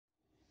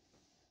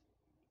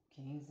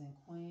Kings and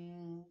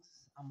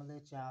queens, I'm gonna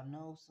let y'all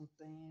know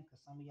something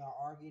because some of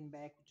y'all are getting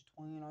back with your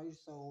twin or your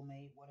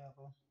soulmate,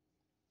 whatever.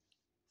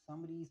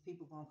 Some of these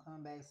people gonna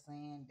come back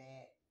saying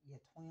that your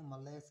twin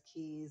molest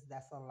kids.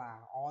 That's a lie.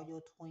 All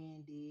your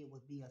twin did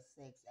was be a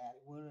sex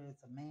addict, whether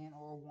it's a man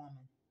or a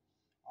woman.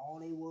 All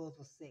they was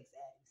sex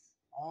addicts.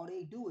 All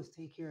they do is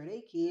take care of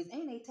their kids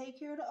and they take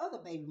care of the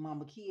other baby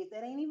mama kids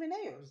that ain't even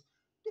theirs.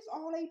 This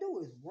all they do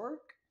is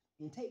work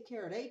and take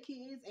care of their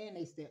kids and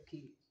they step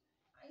kids.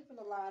 I ain't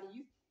finna lie to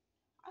you.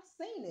 I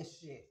seen this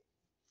shit.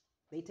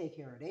 They take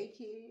care of their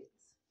kids.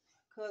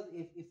 Cause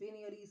if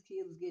any of these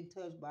kids was getting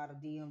touched by the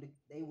DM,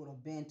 they would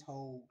have been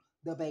told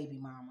the baby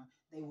mama.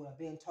 They would have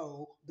been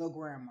told the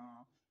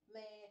grandma.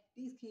 Man,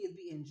 these kids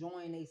be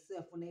enjoying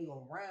themselves when they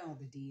around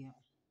the DM.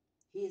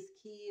 His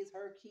kids,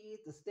 her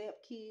kids, the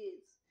step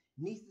kids,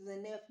 nieces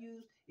and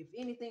nephews. If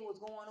anything was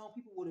going on,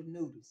 people would have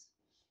noticed.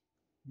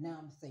 Now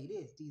I'm gonna say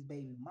this: these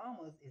baby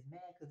mamas is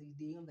mad because these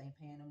DMs ain't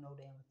paying them no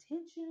damn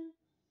attention.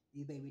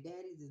 These baby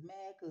daddies is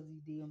mad because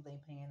these DMs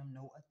ain't paying them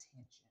no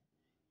attention.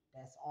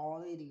 That's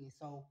all it is.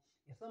 So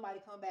if somebody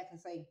come back and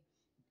say,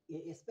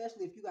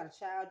 especially if you got a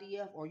child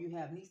DF or you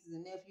have nieces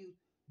and nephews,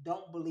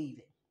 don't believe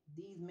it.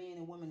 These men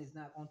and women is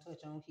not gonna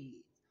touch on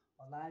kids.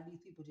 A lot of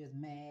these people just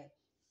mad.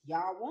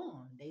 Y'all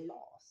won, they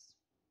lost.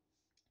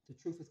 The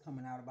truth is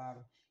coming out about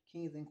them.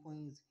 Kings and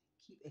queens,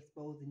 keep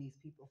exposing these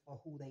people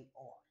for who they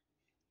are.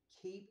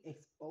 Keep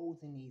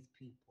exposing these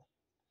people.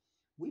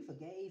 We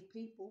forgave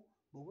people,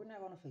 but we're not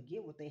going to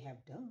forget what they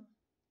have done.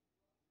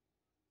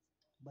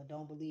 But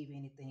don't believe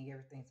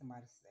everything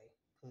somebody say,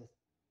 because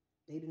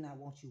they do not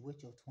want you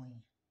with your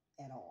twin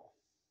at all.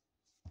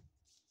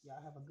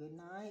 Y'all have a good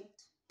night.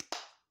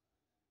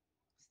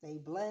 Stay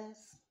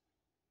blessed.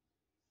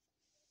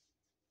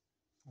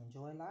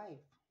 Enjoy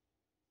life.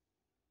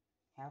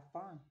 Have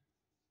fun.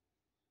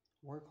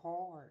 Work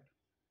hard.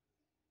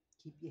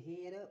 Keep your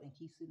head up and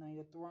keep sitting on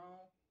your throne.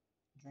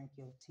 Drink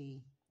your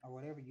tea or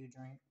whatever you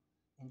drink.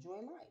 Enjoy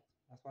life.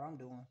 That's what I'm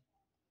doing.